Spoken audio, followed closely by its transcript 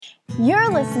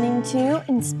You're listening to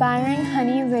Inspiring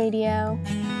Honey Radio.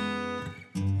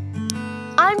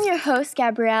 I'm your host,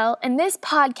 Gabrielle, and this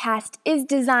podcast is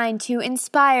designed to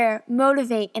inspire,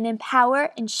 motivate, and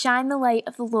empower and shine the light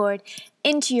of the Lord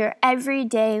into your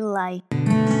everyday life.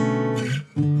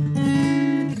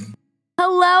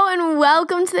 Hello and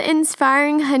welcome to the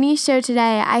Inspiring Honey Show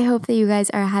today. I hope that you guys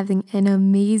are having an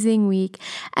amazing week,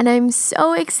 and I'm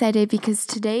so excited because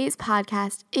today's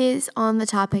podcast is on the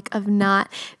topic of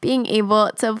not being able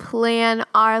to plan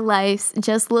our lives,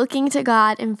 just looking to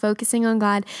God and focusing on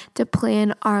God to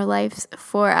plan our lives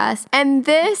for us. And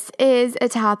this is a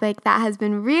topic that has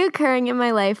been reoccurring in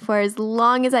my life for as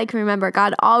long as I can remember.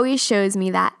 God always shows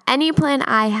me that any plan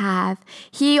I have,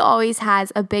 He always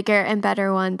has a bigger and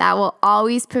better one that will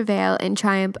always prevail and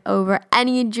triumph over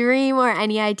any dream or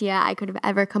any idea I could have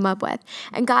ever come up with.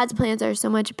 And God's plans are so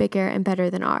much bigger and better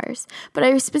than ours. But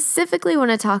I specifically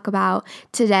want to talk about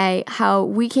today how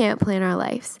we can't plan our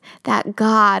lives, that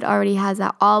God already has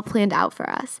that all planned out for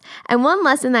us. And one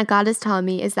lesson that God has taught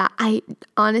me is that I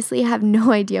honestly have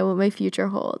no idea what my future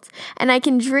holds. And I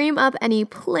can dream up any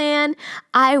plan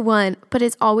I want, but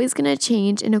it's always going to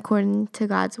change in accordance to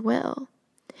God's will.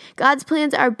 God's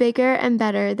plans are bigger and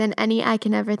better than any I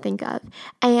can ever think of.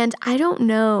 And I don't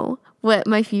know what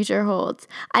my future holds.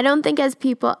 I don't think as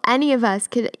people, any of us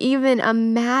could even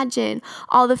imagine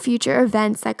all the future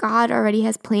events that God already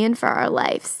has planned for our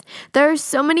lives. There are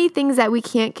so many things that we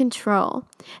can't control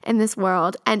in this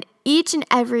world, and each and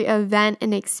every event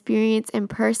and experience and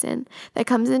person that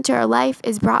comes into our life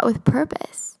is brought with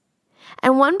purpose.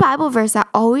 And one Bible verse that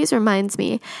always reminds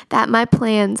me that my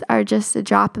plans are just a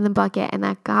drop in the bucket and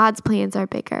that God's plans are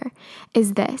bigger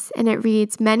is this. And it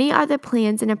reads, "Many are the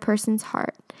plans in a person's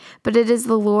heart, but it is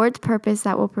the Lord's purpose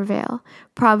that will prevail."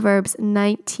 Proverbs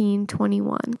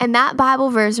 19:21. And that Bible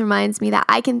verse reminds me that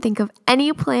I can think of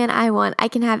any plan I want. I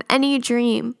can have any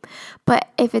dream, but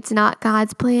if it's not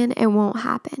God's plan, it won't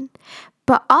happen.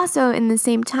 But also, in the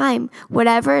same time,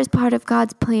 whatever is part of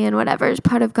God's plan, whatever is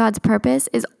part of God's purpose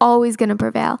is always going to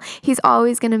prevail. He's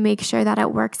always going to make sure that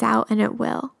it works out, and it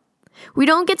will. We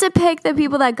don't get to pick the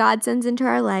people that God sends into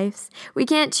our lives. We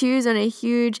can't choose when a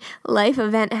huge life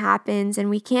event happens, and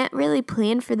we can't really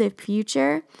plan for the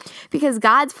future because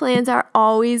God's plans are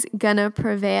always gonna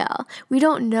prevail. We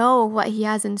don't know what He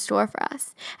has in store for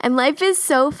us. And life is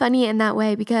so funny in that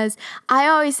way because I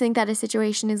always think that a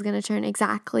situation is gonna turn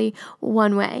exactly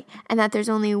one way and that there's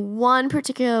only one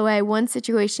particular way one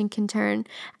situation can turn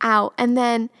out. And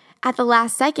then at the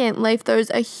last second, life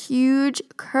throws a huge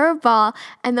curveball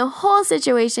and the whole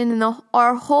situation and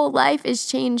our whole life is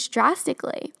changed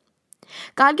drastically.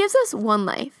 God gives us one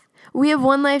life. We have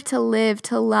one life to live,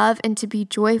 to love, and to be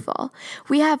joyful.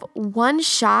 We have one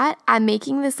shot at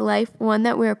making this life one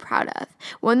that we're proud of,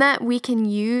 one that we can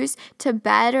use to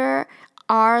better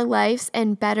our lives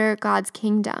and better God's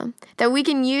kingdom, that we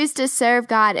can use to serve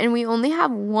God. And we only have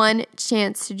one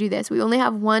chance to do this. We only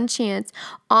have one chance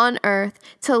on earth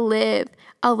to live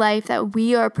a life that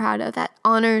we are proud of, that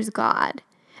honors God.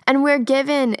 And we're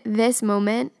given this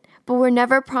moment, but we're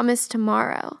never promised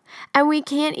tomorrow. And we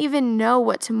can't even know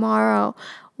what tomorrow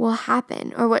will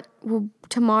happen or what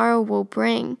tomorrow will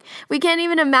bring. We can't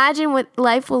even imagine what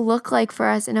life will look like for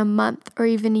us in a month or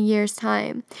even a year's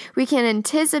time. We can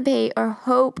anticipate or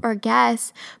hope or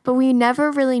guess, but we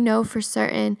never really know for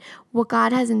certain what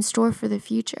God has in store for the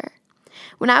future.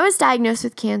 When I was diagnosed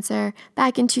with cancer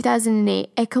back in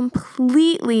 2008, it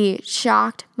completely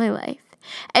shocked my life.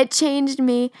 It changed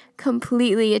me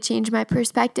completely. It changed my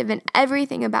perspective and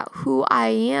everything about who I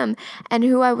am and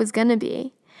who I was going to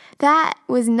be. That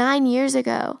was 9 years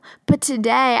ago, but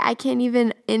today I can't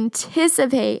even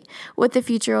anticipate what the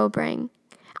future will bring.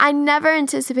 I never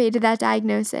anticipated that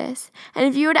diagnosis. And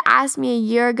if you would have asked me a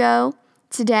year ago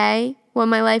today what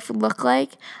my life would look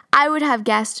like, I would have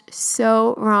guessed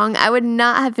so wrong. I would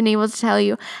not have been able to tell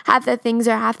you half the things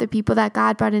or half the people that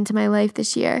God brought into my life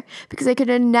this year because I could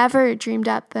have never dreamed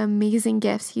up the amazing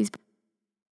gifts He's.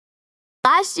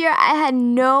 Last year, I had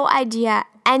no idea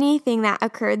anything that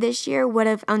occurred this year would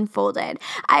have unfolded.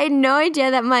 I had no idea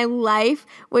that my life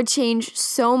would change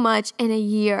so much in a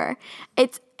year.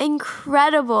 It's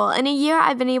incredible. In a year,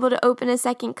 I've been able to open a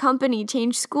second company,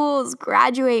 change schools,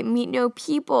 graduate, meet new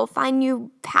people, find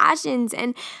new passions,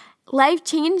 and life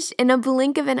changed in a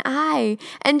blink of an eye.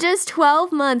 In just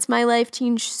 12 months, my life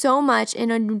changed so much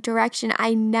in a direction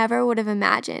I never would have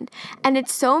imagined. And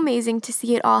it's so amazing to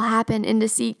see it all happen and to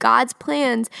see God's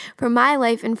plans for my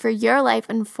life and for your life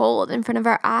unfold in front of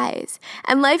our eyes.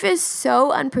 And life is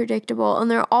so unpredictable, and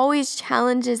there are always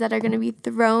challenges that are going to be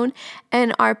thrown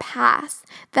in our path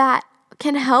that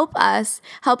can help us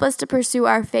to pursue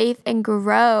our faith and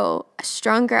grow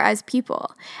stronger as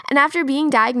people. And after being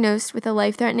diagnosed with a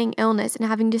life-threatening illness and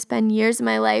having to spend years of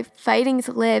my life fighting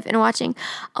to live and watching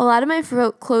a lot of my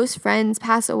close friends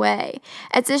pass away,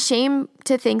 it's a shame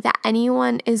to think that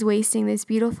anyone is wasting this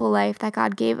beautiful life that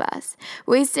God gave us.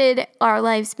 Wasted our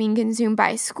lives being consumed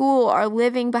by school or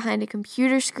living behind a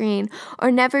computer screen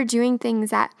or never doing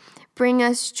things that bring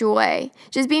us joy,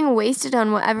 just being wasted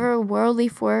on whatever worldly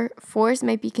force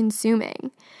might be consuming.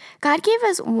 God gave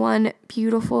us one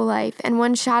beautiful life and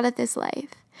one shot at this life.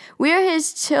 We are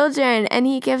His children, and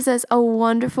He gives us a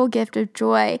wonderful gift of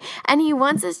joy, and He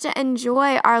wants us to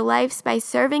enjoy our lives by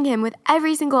serving Him with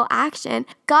every single action.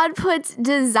 God puts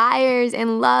desires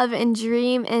and love and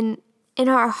dream in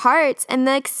our hearts, and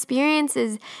the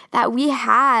experiences that we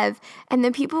have and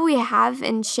the people we have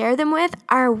and share them with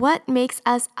are what makes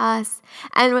us us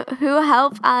and who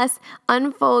help us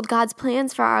unfold God's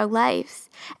plans for our lives.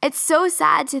 It's so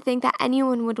sad to think that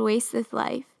anyone would waste this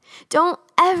life. Don't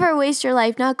ever waste your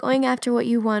life not going after what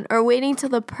you want or waiting till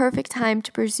the perfect time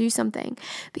to pursue something,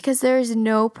 because there is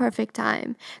no perfect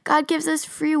time. God gives us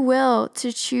free will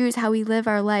to choose how we live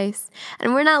our lives,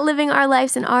 and we're not living our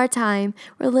lives in our time.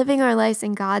 We're living our lives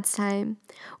in God's time.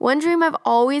 One dream I've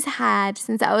always had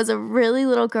since I was a really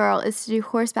little girl is to do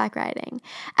horseback riding.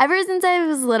 Ever since I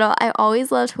was little, I always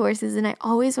loved horses, and I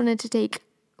always wanted to take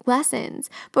lessons,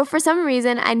 but for some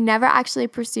reason I never actually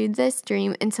pursued this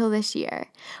dream until this year.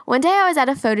 One day I was at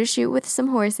a photo shoot with some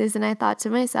horses, and I thought to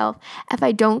myself, if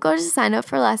I don't go to sign up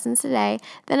for lessons today,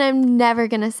 then I'm never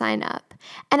gonna sign up.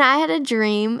 And I had a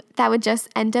dream that would just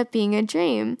end up being a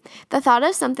dream. The thought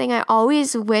of something I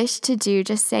always wished to do,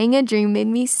 just saying a dream, made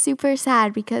me super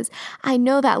sad, because I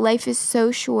know that life is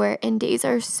so short and days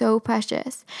are so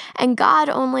precious, and God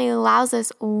only allows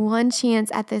us one chance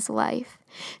at this life.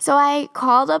 So I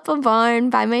called up a barn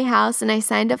by my house and I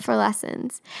signed up for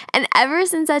lessons. And ever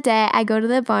since that day, I go to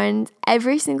the barns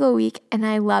every single week, and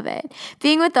I love it.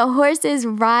 Being with the horses,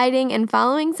 riding, and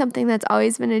following something that's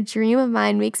always been a dream of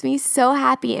mine makes me so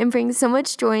happy and brings so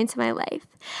much joy into my life.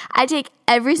 I take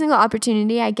every single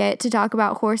opportunity I get to talk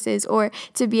about horses or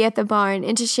to be at the barn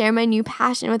and to share my new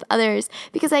passion with others,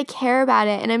 because I care about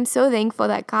it, and I'm so thankful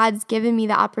that God's given me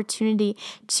the opportunity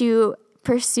to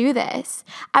pursue this.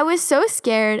 I was so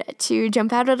scared to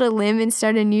jump out on a limb and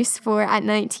start a new sport at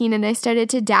 19, and I started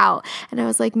to doubt, and I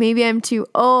was like, maybe I'm too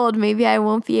old, maybe I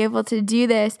won't be able to do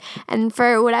this. And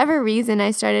for whatever reason, I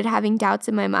started having doubts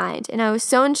in my mind, and I was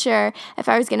so unsure if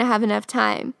I was going to have enough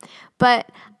time.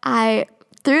 But I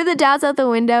threw the doubts out the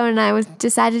window, and I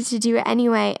decided to do it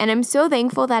anyway, and I'm so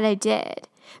thankful that I did,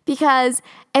 because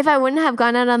if I wouldn't have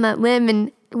gone out on that limb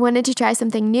and wanted to try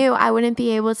something new, I wouldn't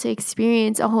be able to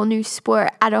experience a whole new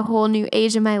sport at a whole new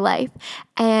age in my life.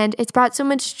 And it's brought so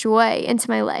much joy into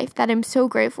my life that I'm so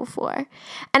grateful for.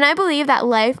 And I believe that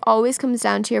life always comes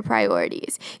down to your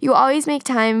priorities. You always make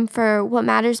time for what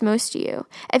matters most to you.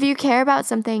 If you care about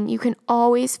something, you can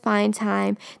always find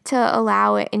time to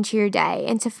allow it into your day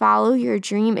and to follow your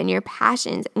dream and your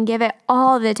passions and give it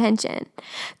all the attention.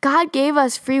 God gave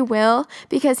us free will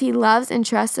because He loves and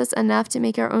trusts us enough to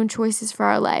make our own choices for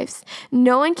our lives.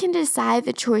 No one can decide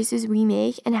the choices we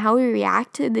make and how we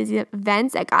react to the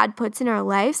events that God puts in our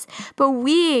lives, but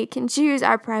we can choose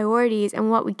our priorities and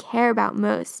what we care about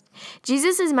most.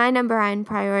 Jesus is my number one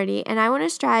priority, and I want to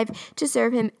strive to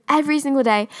serve Him every single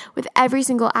day with every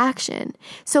single action.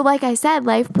 So like I said,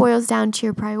 life boils down to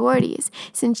your priorities.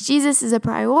 Since Jesus is a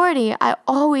priority, I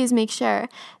always make sure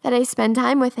that I spend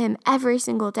time with Him every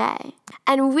single day.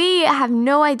 And we have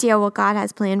no idea what God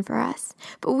has planned for us,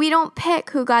 but we don't pick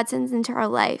who God sends into our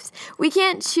lives. We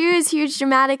can't choose huge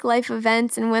dramatic life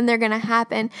events and when they're going to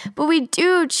happen, but we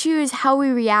do choose how we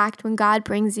react when God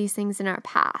brings these things in our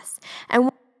past.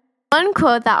 And one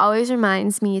quote that always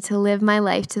reminds me to live my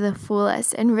life to the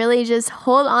fullest and really just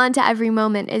hold on to every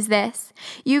moment is this: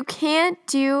 you can't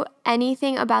do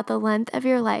anything about the length of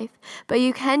your life, but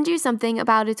you can do something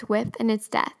about its width and its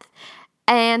depth.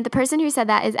 And the person who said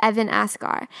that is Evan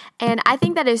Asghar. And I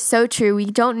think that is so true. We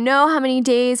don't know how many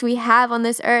days we have on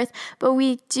this earth, but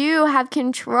we do have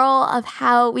control of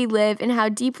how we live and how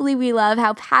deeply we love,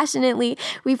 how passionately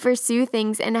we pursue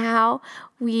things, and how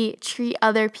we treat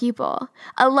other people.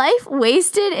 A life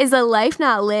wasted is a life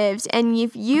not lived. And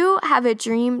if you have a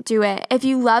dream, do it. If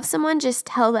you love someone, just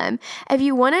tell them. If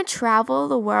you want to travel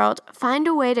the world, find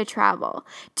a way to travel.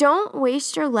 Don't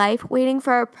waste your life waiting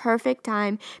for a perfect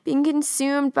time, being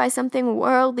consumed by something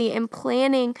worldly and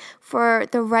planning for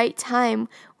the right time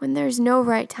when there's no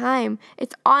right time.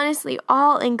 It's honestly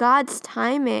all in God's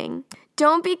timing.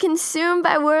 Don't be consumed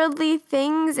by worldly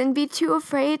things and be too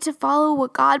afraid to follow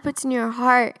what God puts in your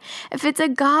heart. If it's a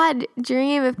God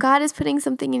dream, if God is putting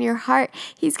something in your heart,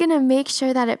 He's going to make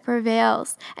sure that it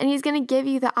prevails. And He's going to give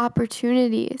you the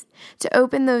opportunities to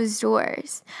open those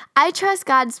doors. I trust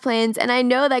God's plans, and I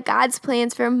know that God's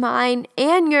plans for mine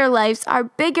and your lives are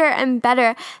bigger and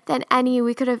better than any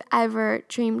we could have ever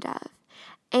dreamed of.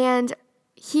 And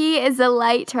He is the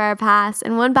light to our paths.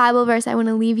 And one Bible verse I want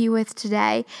to leave you with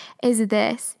today is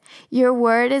this: your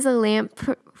word is a lamp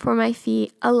for my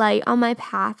feet, a light on my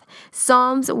path.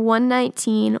 Psalms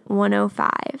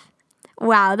 119:105.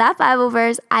 Wow, that Bible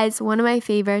verse is one of my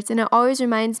favorites, and it always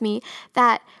reminds me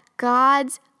that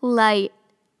God's light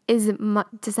is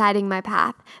deciding my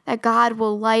path, that God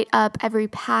will light up every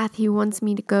path He wants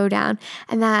me to go down,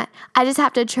 and that I just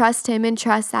have to trust Him and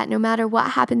trust that no matter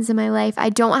what happens in my life, I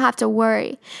don't have to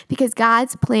worry, because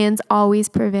God's plans always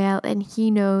prevail and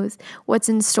He knows what's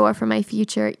in store for my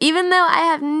future. Even though I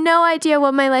have no idea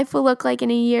what my life will look like in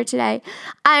a year today,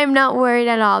 I'm not worried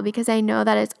at all, because I know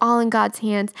that it's all in God's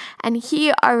hands and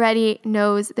He already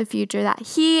knows the future, that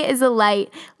He is a light,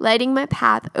 lighting my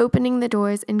path, opening the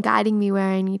doors and guiding me where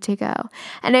I need to go.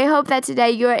 And I hope that today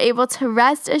you are able to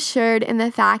rest assured in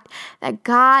the fact that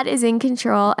God is in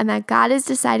control and that God is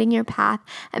deciding your path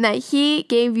and that He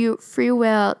gave you free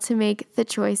will to make the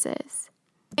choices.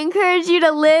 I encourage you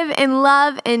to live and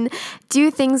love and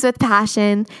do things with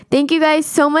passion. Thank you guys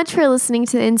so much for listening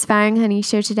to the Inspiring Honey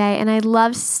Show today, and I'd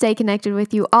love to stay connected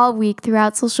with you all week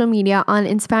throughout social media on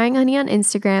Inspiring Honey on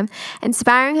Instagram,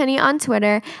 Inspiring Honey on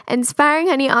Twitter, Inspiring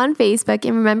Honey on Facebook,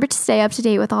 and remember to stay up to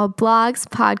date with all blogs,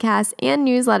 podcasts, and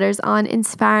newsletters on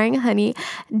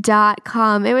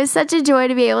inspiringhoney.com. It was such a joy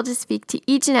to be able to speak to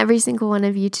each and every single one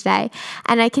of you today,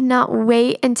 and I cannot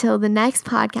wait until the next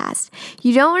podcast.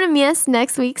 You don't want to miss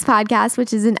next week's podcast,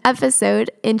 which is an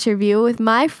episode interview with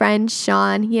my friend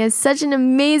Sean. He has such an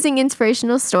amazing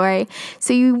inspirational story,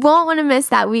 so you won't want to miss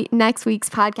that next week's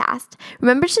podcast.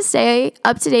 Remember to stay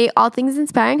up to date all things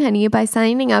Inspiring Honey by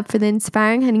signing up for the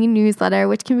Inspiring Honey newsletter,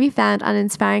 which can be found on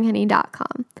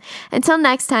inspiringhoney.com. Until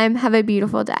next time, have a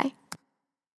beautiful day.